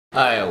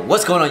Alright,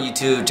 what's going on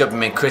YouTube?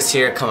 Jumperman Chris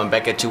here, coming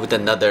back at you with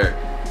another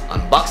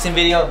unboxing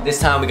video.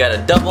 This time we got a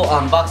double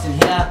unboxing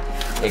here.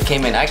 It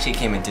came in, actually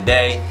came in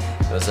today.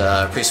 It was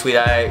pretty sweet.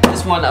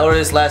 This one I ordered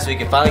this last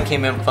week. It finally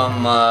came in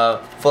from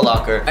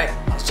Footlocker. Alright,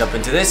 let's jump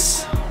into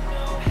this.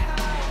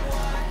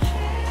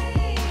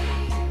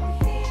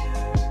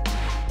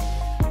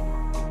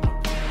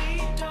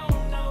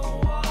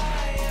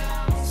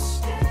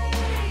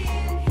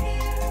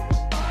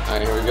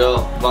 Alright, here we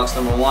go. Box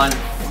number one.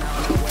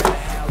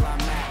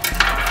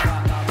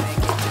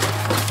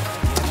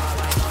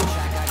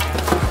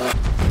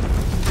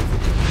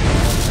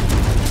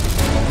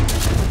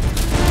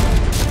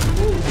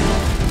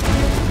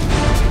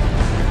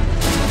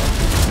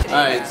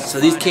 Alright, so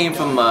these came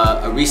from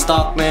a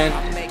restock, man,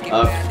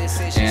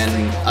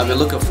 and I've been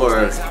looking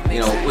for, you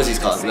know, what's these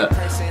called? What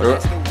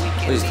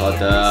is it called?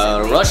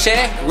 Mr.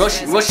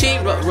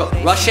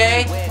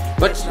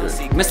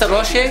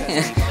 Roshe?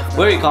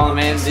 What do you call it,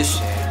 man? This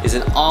is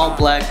an all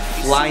black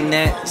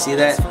Flyknit. See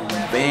that?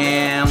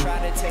 Bam!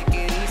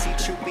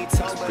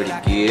 Looks pretty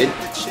good,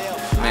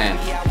 man.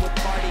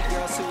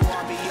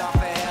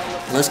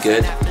 Looks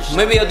good.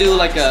 Maybe I'll do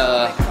like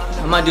a.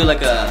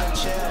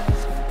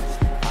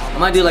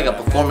 I might do like a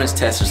performance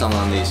test or something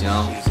on these, you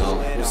know, so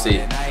we'll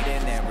see.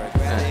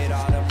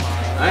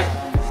 Alright.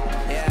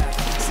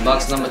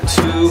 Box number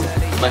two.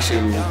 I'm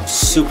actually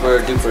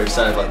super duper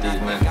excited about these,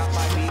 man.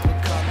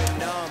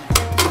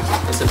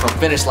 This is from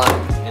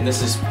Finishline, and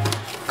this is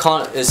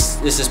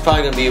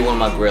probably gonna be one of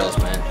my Grails,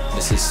 man.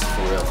 This is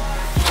for real.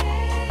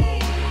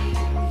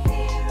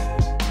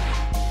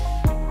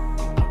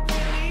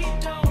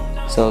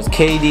 So it's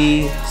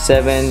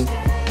KD7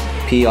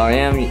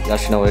 Flyknit. Y'all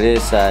should know what it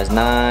is. Size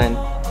 9.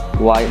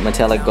 White,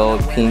 metallic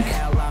gold, pink,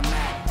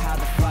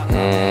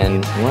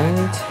 and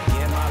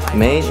what?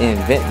 Made in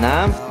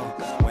Vietnam?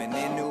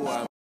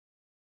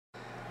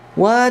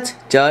 What?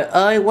 Trời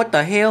ơi, what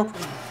the hell?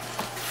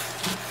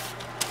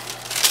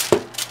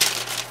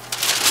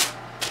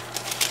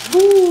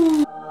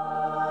 Woo.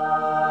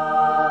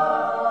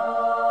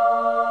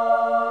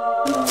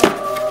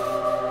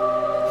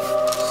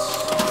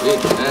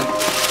 Sweet, man.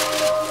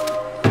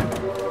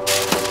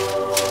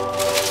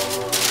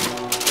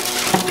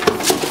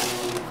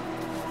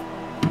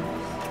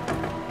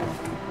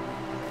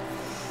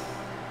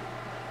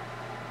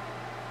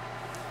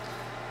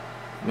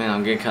 Man,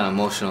 I'm getting kind of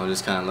emotional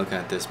just kind of looking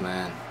at this,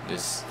 man.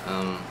 Just,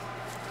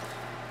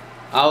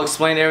 I'll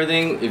explain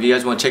everything if you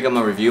guys want to check out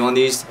my review on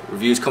these.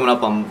 Reviews coming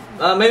up on,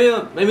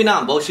 maybe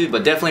not on both shoes,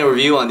 but definitely a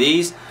review on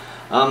these.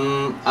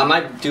 I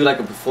might do like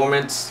a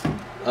performance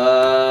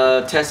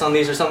test on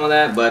these or something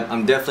like that, but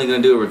I'm definitely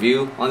gonna do a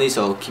review on these.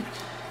 So keep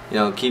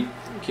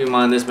in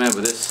mind this, man.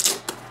 But this,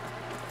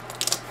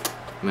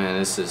 man,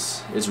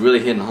 it's really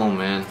hitting home,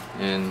 man.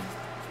 And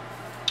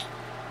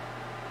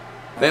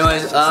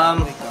anyways,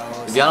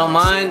 if y'all don't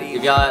mind,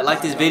 if y'all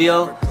like this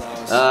video,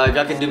 if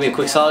y'all can do me a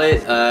quick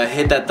solid,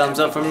 hit that thumbs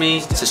up for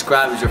me,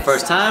 subscribe if it's your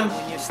first time.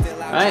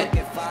 Alright,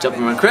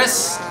 Jumperman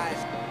Chris,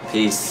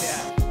 peace.